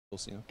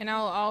You know? And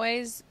I'll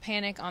always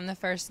panic on the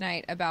first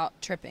night about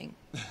tripping.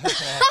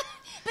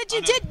 But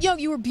you did,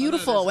 you were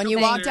beautiful when you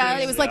walked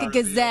out. It was like a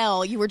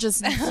gazelle. You were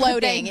just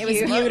floating. It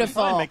was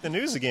beautiful. You'd make the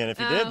news again if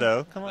you did,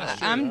 though. Come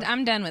on.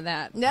 I'm done with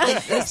that. No,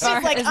 she's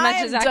like, as much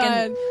as I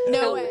can.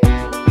 No way.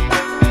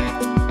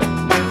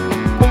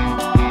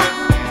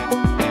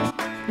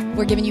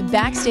 We're giving you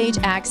backstage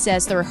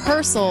access, the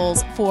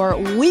rehearsals for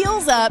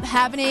Wheels Up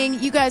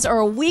happening. You guys are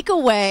a week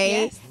away.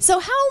 Yes.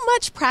 So how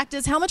much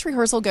practice, how much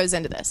rehearsal goes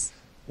into this?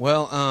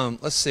 Well,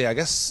 let's see. I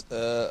guess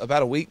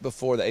about a week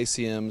before the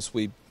ACMs,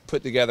 we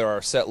put together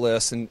our set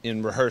list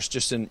and rehearsed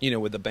just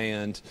with the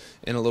band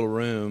in a little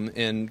room,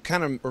 and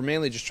we're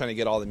mainly just trying to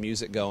get all the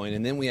music going.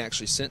 And then we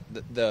actually sent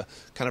the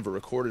kind of a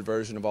recorded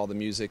version of all the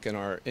music and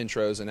our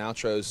intros and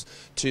outros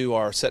to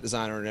our set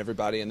designer and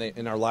everybody,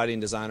 and our lighting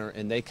designer,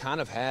 and they kind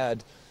of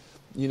had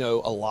a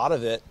lot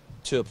of it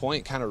to a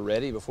point kind of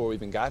ready before we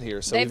even got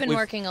here. So they've been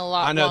working a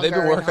lot. I know they've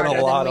been working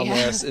a lot on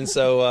this, and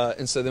so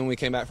then we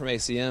came back from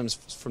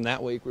ACMs. From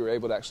that week, we were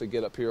able to actually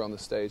get up here on the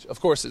stage.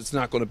 Of course, it's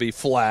not going to be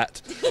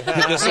flat.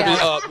 This will be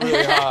up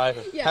really high.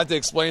 Yeah. Have to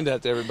explain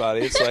that to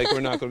everybody. It's like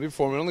we're not going to be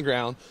performing on the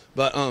ground,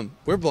 but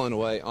we're blown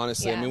away,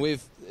 honestly. Yeah. I mean,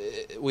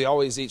 we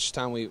always, each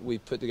time we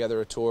put together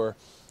a tour,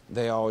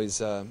 they always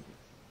do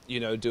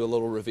a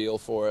little reveal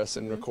for us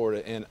and record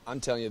it. And I'm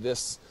telling you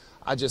this.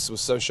 I just was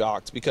so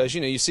shocked because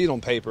you see it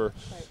on paper,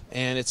 right,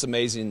 and it's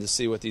amazing to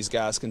see what these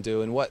guys can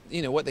do and what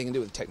they can do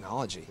with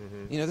technology.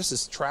 Mm-hmm. This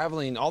is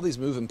traveling, all these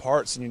moving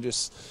parts, and you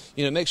just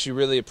it makes you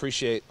really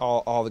appreciate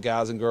all the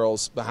guys and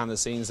girls behind the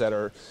scenes that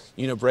are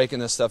breaking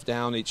this stuff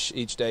down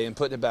each day and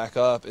putting it back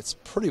up. It's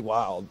pretty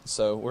wild.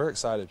 So we're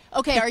excited.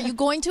 Okay, are you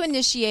going to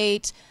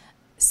initiate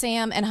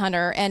Sam and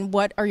Hunter, and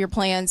what are your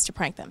plans to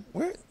prank them?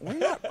 We're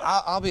not.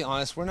 I'll be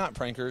honest, we're not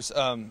prankers.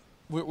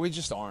 We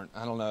just aren't.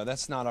 I don't know.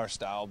 That's not our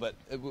style. But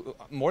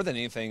more than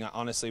anything,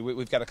 honestly,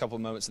 we've got a couple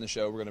of moments in the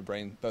show. We're going to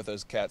bring both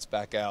those cats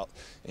back out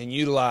and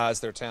utilize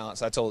their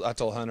talents. I told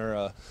Hunter,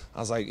 I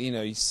was like,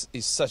 he's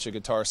such a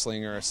guitar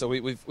slinger. So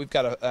we've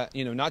got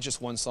not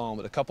just one song,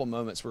 but a couple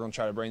moments. We're going to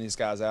try to bring these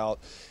guys out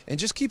and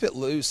just keep it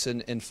loose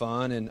and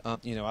fun. And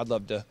I'd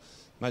love to.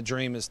 My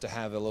dream is to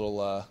have a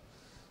little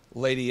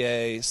Lady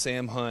A,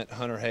 Sam Hunt,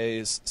 Hunter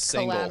Hayes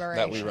single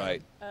that we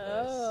write.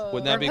 Oh.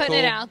 Wouldn't that be cool?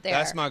 Putting it out there.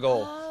 That's my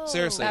goal. Oh,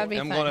 Seriously, that would be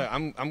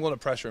I'm gonna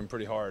pressure him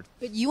pretty hard.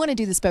 But you want to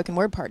do the spoken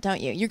word part, don't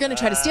you? You're going to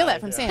try to steal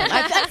that from Sam.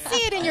 I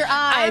see it in your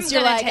eyes.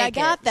 You're like, I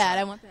got that.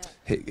 I want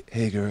that.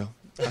 Hey, girl.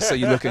 I saw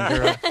you looking,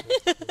 girl.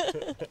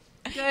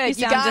 Good.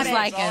 You got just it.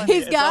 like him.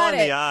 He's got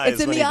it.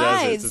 It's in the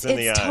eyes.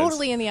 It's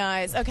totally in the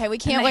eyes. Okay, we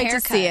can't wait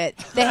haircut. to see it.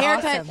 The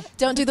haircut. Awesome.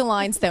 Don't do the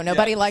lines though.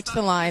 Nobody liked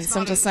the lines.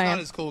 I'm just saying. It's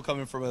not as cool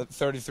coming from a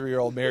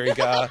 33-year-old married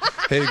guy.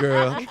 Hey,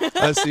 girl.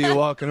 I see you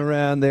walking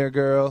around there,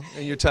 girl,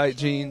 in your tight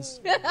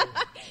jeans.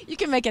 You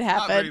can make it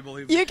happen.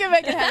 You can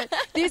make it happen.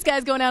 These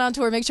guys going out on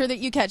tour. Make sure that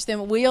you catch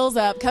them. Wheels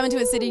Up, coming to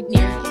a city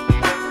near you.